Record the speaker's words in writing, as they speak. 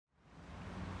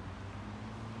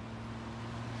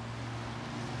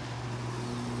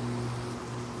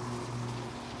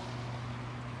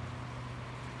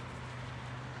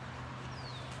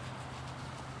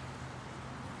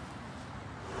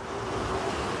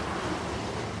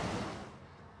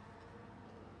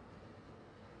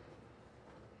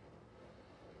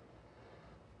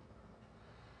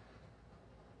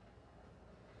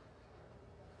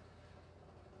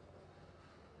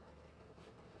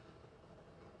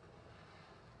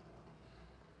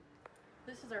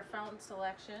This is our fountain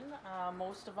selection.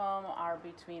 Most of them are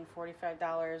between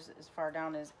 $45 as far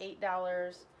down as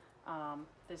 $8.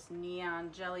 This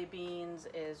neon jelly beans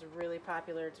is really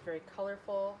popular. It's very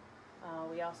colorful.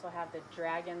 We also have the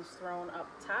dragons thrown up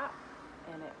top,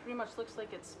 and it pretty much looks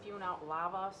like it's spewing out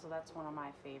lava, so that's one of my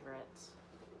favorites.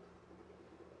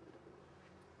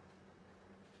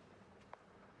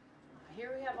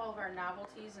 Here we have all of our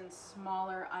novelties and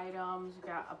smaller items. We've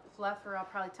got a plethora,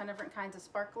 probably 10 different kinds of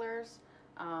sparklers,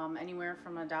 anywhere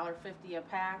from $1.50 a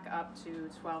pack up to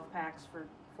 12 packs for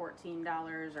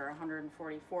 $14 or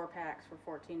 144 packs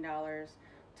for $14.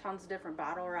 Tons of different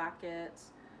bottle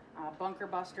rockets, bunker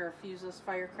buster, fuseless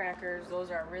firecrackers.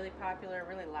 Those are really popular,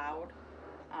 really loud,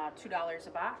 $2 a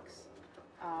box.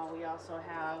 We also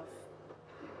have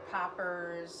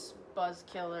poppers, buzz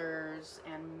killers,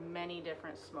 and many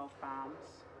different smoke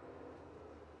bombs.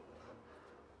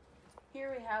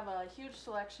 Here we have a huge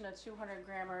selection of 200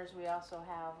 grammers. We also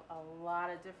have a lot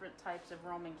of different types of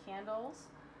Roman candles.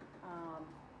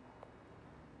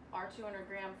 Our 200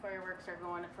 gram fireworks are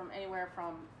going from anywhere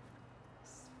from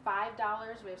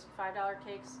 $5. We have some $5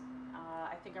 cakes.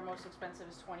 I think our most expensive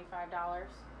is $25.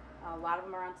 A lot of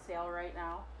them are on sale right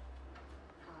now.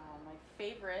 My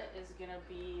favorite is going to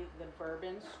be the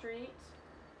Bourbon Street,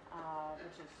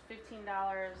 which is $15.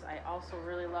 I also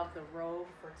really love the Rogue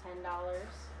for $10.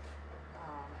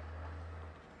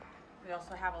 We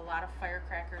also have a lot of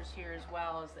firecrackers here, as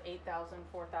well as the 8,000,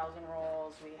 4,000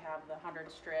 rolls. We have the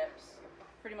 100 strips.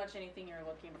 Pretty much anything you're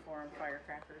looking for in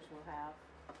firecrackers we'll have.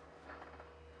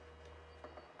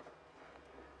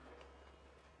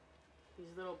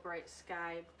 These little bright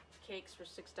sky cakes for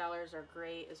 $6 are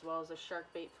great, as well as a shark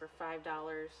bait for $5.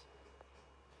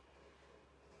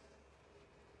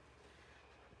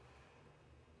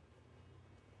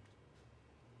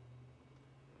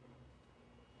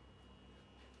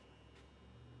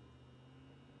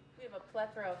 We have a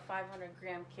plethora of 500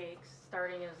 gram cakes,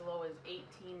 starting as low as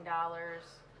 $18,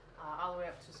 all the way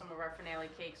up to some of our finale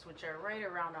cakes, which are right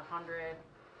around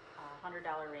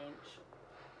 $100 range.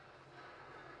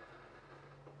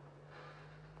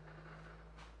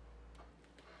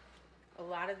 A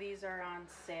lot of these are on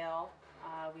sale.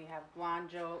 We have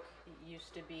Blonde Joke. It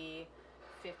used to be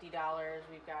 $50.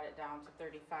 We've got it down to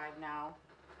 $35 now,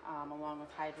 along with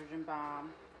Hydrogen Bomb.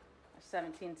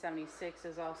 1776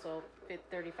 is also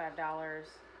 $35.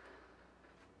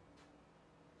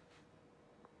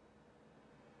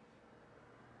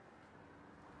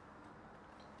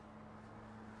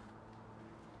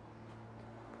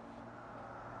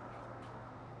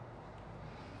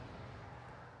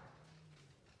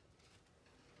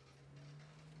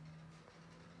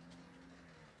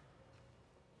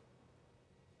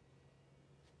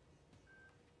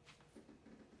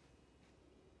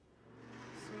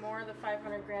 More of the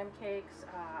 500 gram cakes.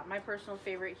 My personal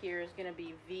favorite here is going to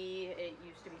be V. It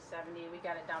used to be 70. We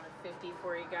got it down to 50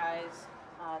 for you guys.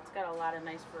 It's got a lot of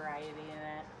nice variety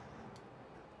in it.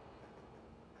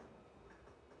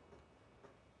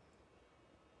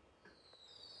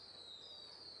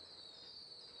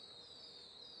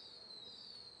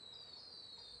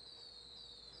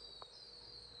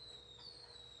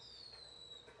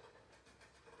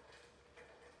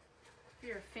 If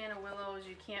you're a fan of willows,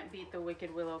 you can't beat the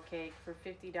Wicked Willow Cake. For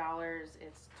 $50,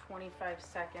 it's 25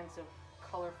 seconds of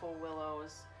colorful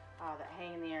willows that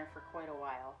hang in the air for quite a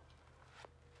while.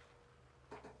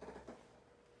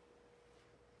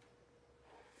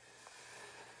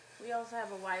 We also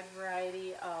have a wide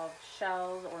variety of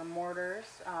shells or mortars.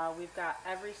 We've got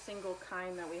every single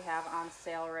kind that we have on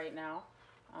sale right now.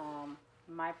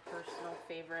 My personal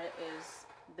favorite is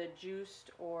the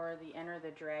juiced or the Enter the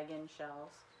Dragon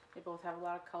shells. They both have a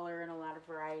lot of color and a lot of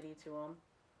variety to them.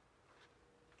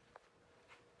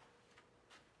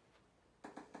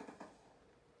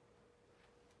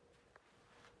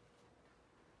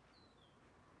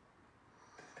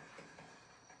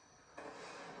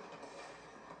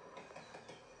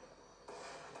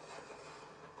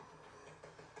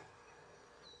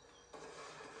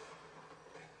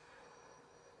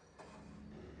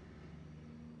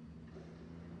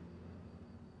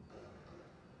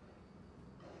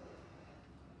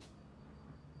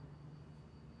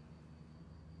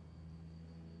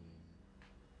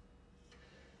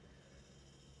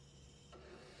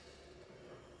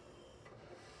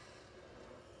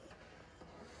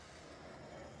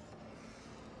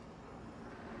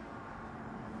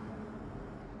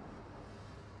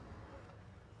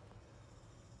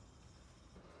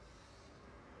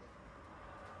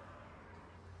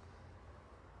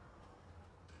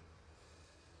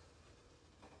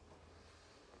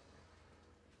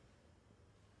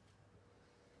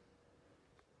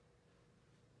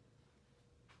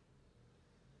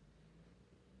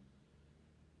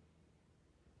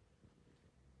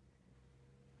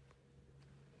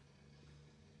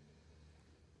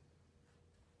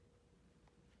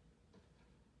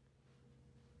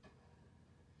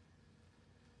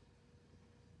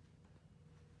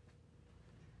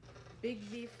 Big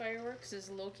V Fireworks is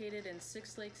located in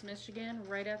Six Lakes, Michigan,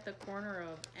 right at the corner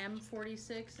of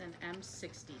M46 and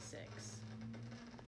M66.